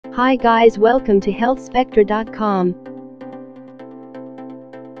Hi guys, welcome to Healthspectra.com.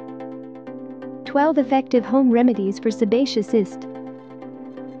 12 effective home remedies for sebaceous cyst.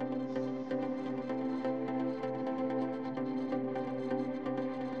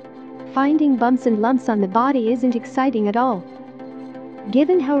 Finding bumps and lumps on the body isn't exciting at all.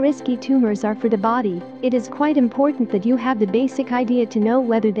 Given how risky tumors are for the body, it is quite important that you have the basic idea to know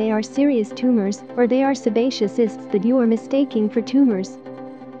whether they are serious tumors or they are sebaceous cysts that you are mistaking for tumors.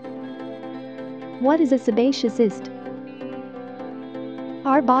 What is a sebaceous cyst?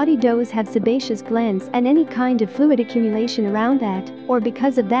 Our body does have sebaceous glands, and any kind of fluid accumulation around that, or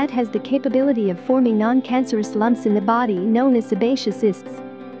because of that, has the capability of forming non-cancerous lumps in the body known as sebaceous cysts.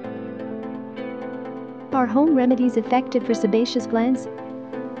 Are home remedies effective for sebaceous glands?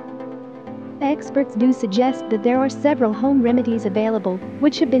 Experts do suggest that there are several home remedies available,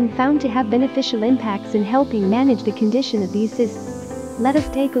 which have been found to have beneficial impacts in helping manage the condition of these cysts. Let us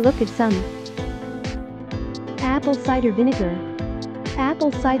take a look at some. Apple cider vinegar.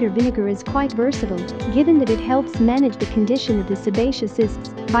 Apple cider vinegar is quite versatile, given that it helps manage the condition of the sebaceous cysts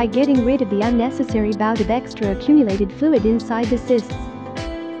by getting rid of the unnecessary bout of extra accumulated fluid inside the cysts.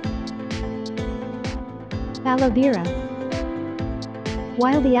 Aloe vera.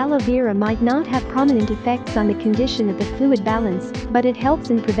 While the aloe vera might not have prominent effects on the condition of the fluid balance, but it helps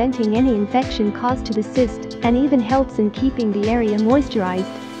in preventing any infection caused to the cyst and even helps in keeping the area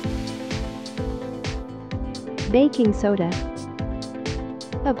moisturized. Baking soda.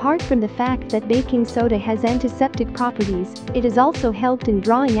 Apart from the fact that baking soda has antiseptic properties, it has also helped in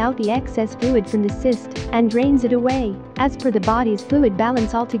drawing out the excess fluid from the cyst and drains it away, as per the body's fluid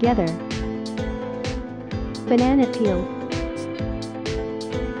balance altogether. Banana peel.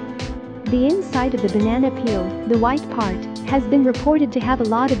 The inside of the banana peel, the white part, has been reported to have a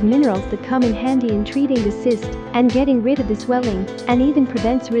lot of minerals that come in handy in treating the cyst and getting rid of the swelling, and even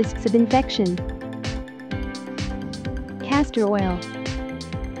prevents risks of infection. Castor oil.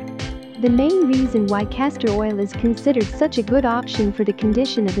 The main reason why castor oil is considered such a good option for the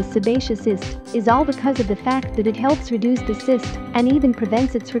condition of the sebaceous cyst is all because of the fact that it helps reduce the cyst and even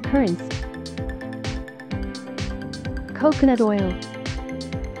prevents its recurrence. Coconut oil.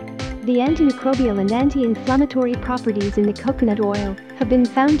 The antimicrobial and anti-inflammatory properties in the coconut oil have been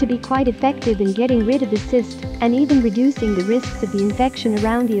found to be quite effective in getting rid of the cyst and even reducing the risks of the infection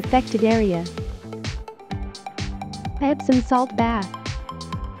around the affected area. Epsom salt bath.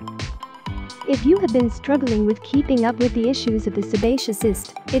 If you have been struggling with keeping up with the issues of the sebaceous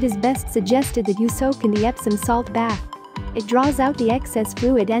cyst, it is best suggested that you soak in the Epsom salt bath. It draws out the excess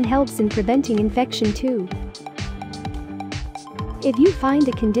fluid and helps in preventing infection too. If you find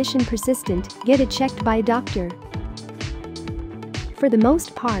a condition persistent, get it checked by a doctor. For the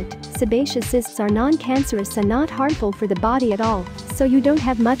most part, sebaceous cysts are non-cancerous and not harmful for the body at all, so you don't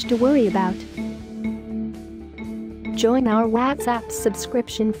have much to worry about. Join our WhatsApp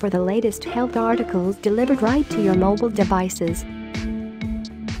subscription for the latest health articles delivered right to your mobile devices.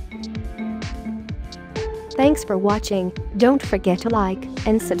 Thanks for watching. Don't forget to like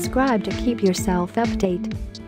and subscribe to keep yourself updated.